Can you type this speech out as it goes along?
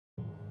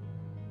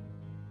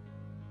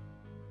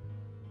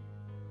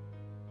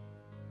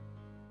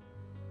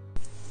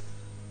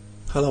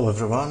Hello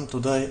everyone,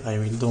 today I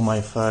will do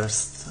my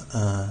first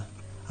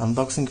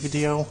unboxing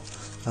video.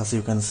 As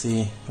you can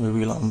see, we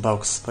will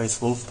unbox Space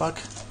Wolf pack.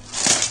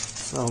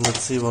 So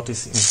let's see what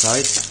is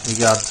inside. We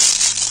got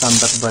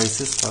standard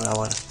braces for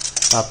our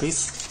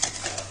puppies.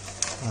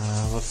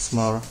 What's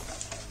more,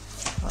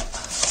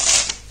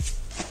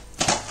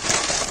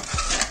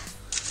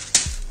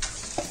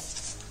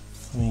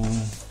 we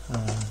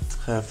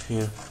have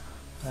here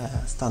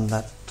a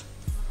standard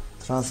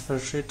transfer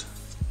sheet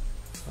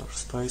for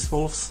Space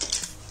Wolves.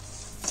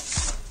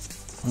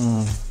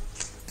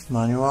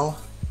 Manual.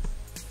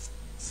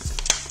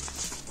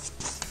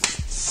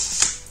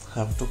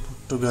 Have to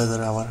put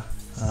together our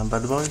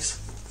bad boys.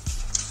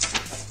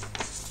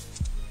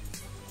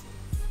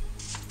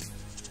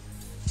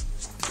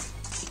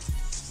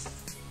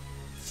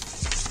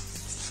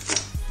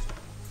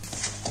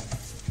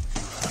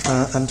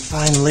 And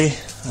finally,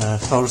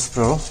 Force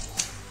Pro.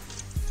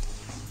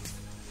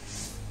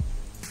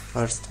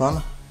 First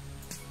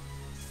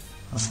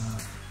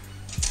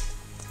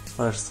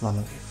one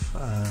with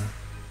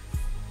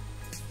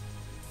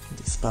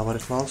this power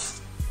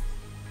claws.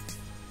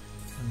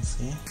 You can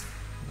see on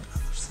the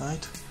other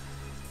side.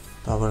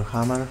 Power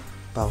hammer,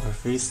 power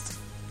fist,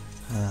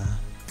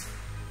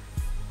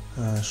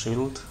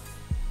 shield,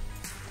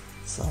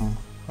 some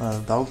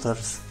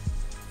daughters,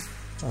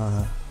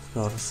 of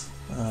course,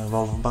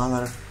 wolf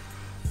banner,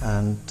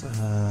 and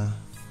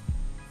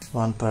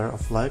one pair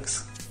of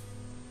legs.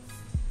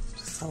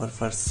 This is our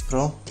first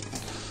sprue.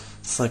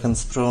 Second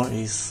sprue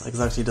is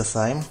exactly the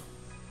same.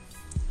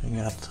 We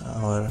got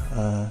our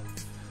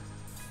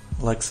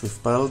legs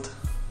with belt,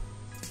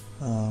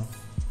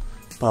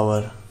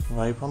 power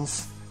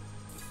weapons,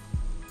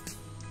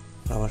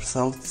 power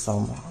shield,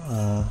 some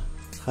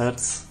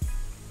heads,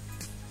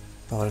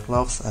 power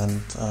gloves,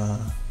 and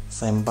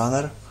same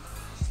banner.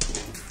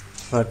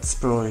 Third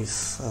sprue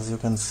is, as you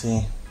can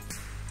see,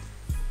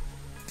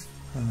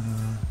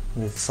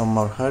 with some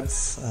more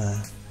heads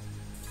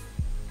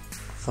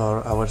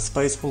for our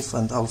Space Wolves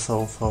and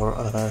also for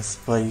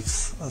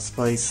Space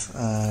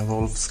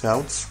Wolf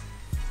Scouts.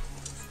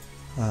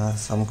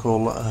 Some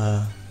cool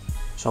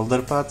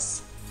shoulder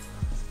pads,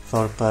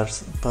 4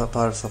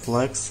 pairs of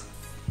legs,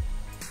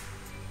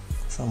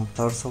 some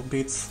torso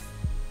beads.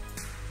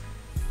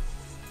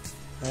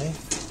 Okay.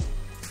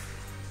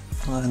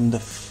 And the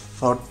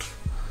fourth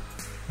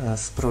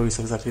sprue is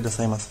exactly the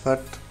same as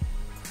third.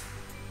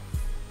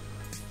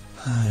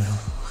 I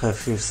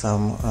have here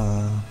some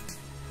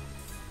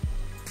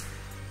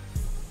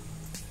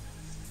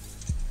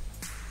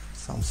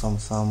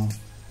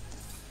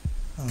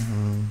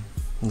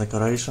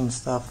decoration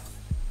stuff.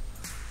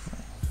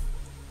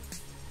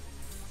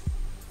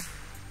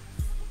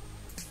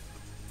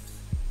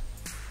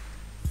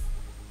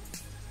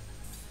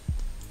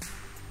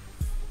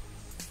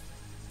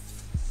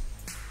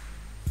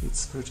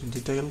 It's pretty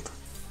detailed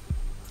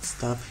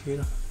stuff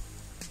here.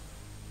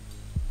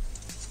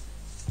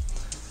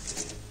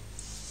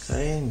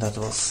 Okay, that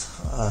was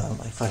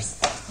my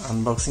first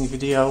unboxing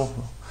video.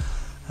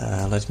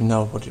 Let me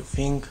know what you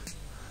think,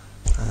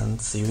 and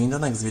see you in the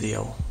next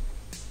video.